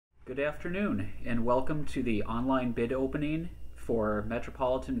Good afternoon, and welcome to the online bid opening for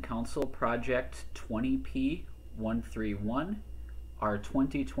Metropolitan Council Project 20P131, our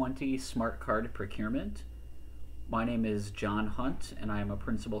 2020 SmartCard procurement. My name is John Hunt, and I am a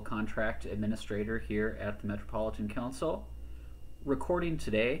Principal Contract Administrator here at the Metropolitan Council. Recording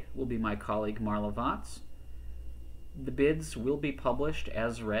today will be my colleague Marla Votz. The bids will be published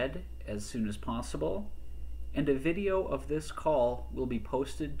as read as soon as possible, and a video of this call will be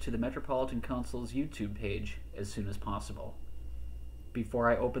posted to the Metropolitan Council's YouTube page as soon as possible. Before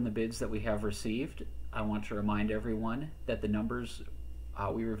I open the bids that we have received, I want to remind everyone that the numbers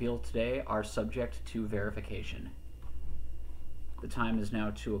we reveal today are subject to verification. The time is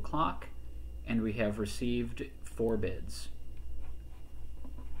now 2 o'clock, and we have received 4 bids.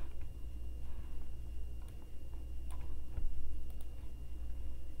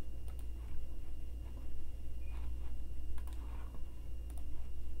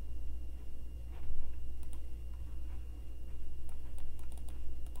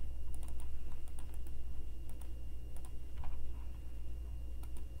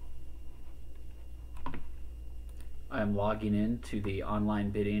 I'm logging in to the online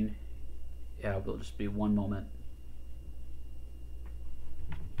bidding. It will just be one moment.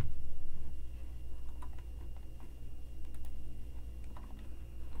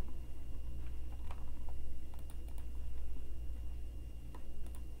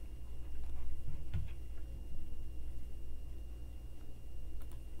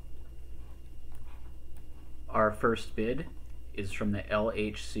 Our first bid is from the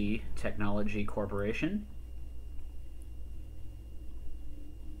LHC Technology Corporation.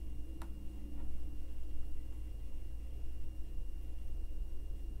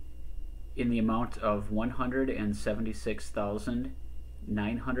 In the amount of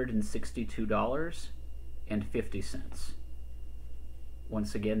 $176,962.50.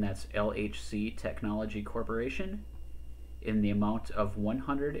 Once again, that's LHC Technology Corporation in the amount of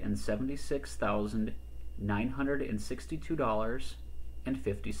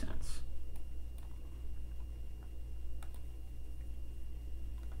 $176,962.50.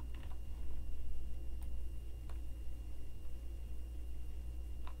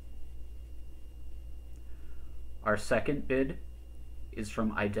 Our second bid is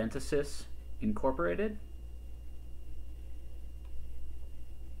from Identisys Incorporated.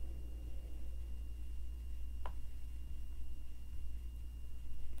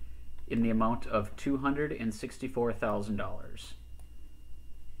 In the amount of $264,000.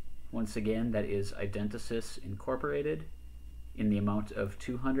 Once again, that is Identisys Incorporated in the amount of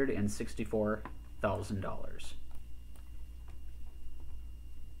 $264,000.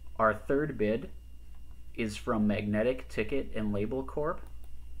 Our third bid is from Magnetic Ticket and Label Corp.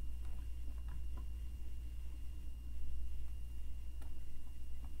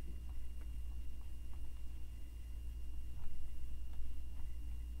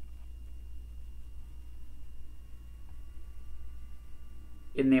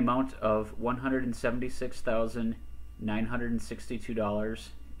 In the amount of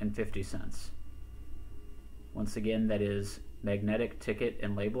 $176,962.50. Once again, that is Magnetic Ticket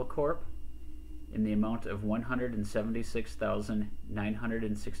and Label Corp. in the amount of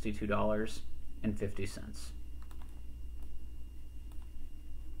 $176,962.50.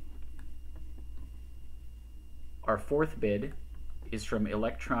 Our fourth bid is from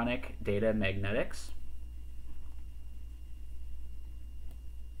Electronic Data Magnetics.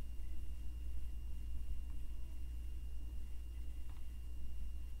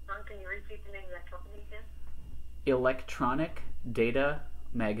 Can you repeat the name of that company again? Electronic Data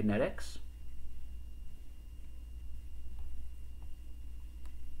Magnetics.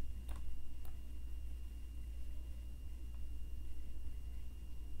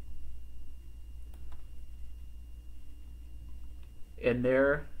 And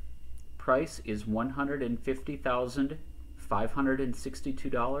their price is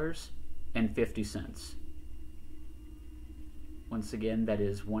 $150,562.50. Once again, that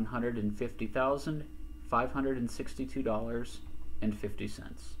is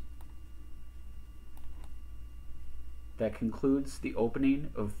 $150,562.50. That concludes the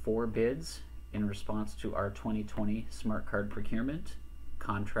opening of 4 bids in response to our 2020 SmartCard procurement,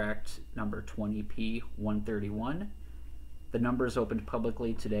 contract number 20P131. The numbers opened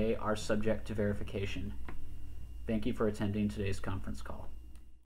publicly today are subject to verification. Thank you for attending today's conference call.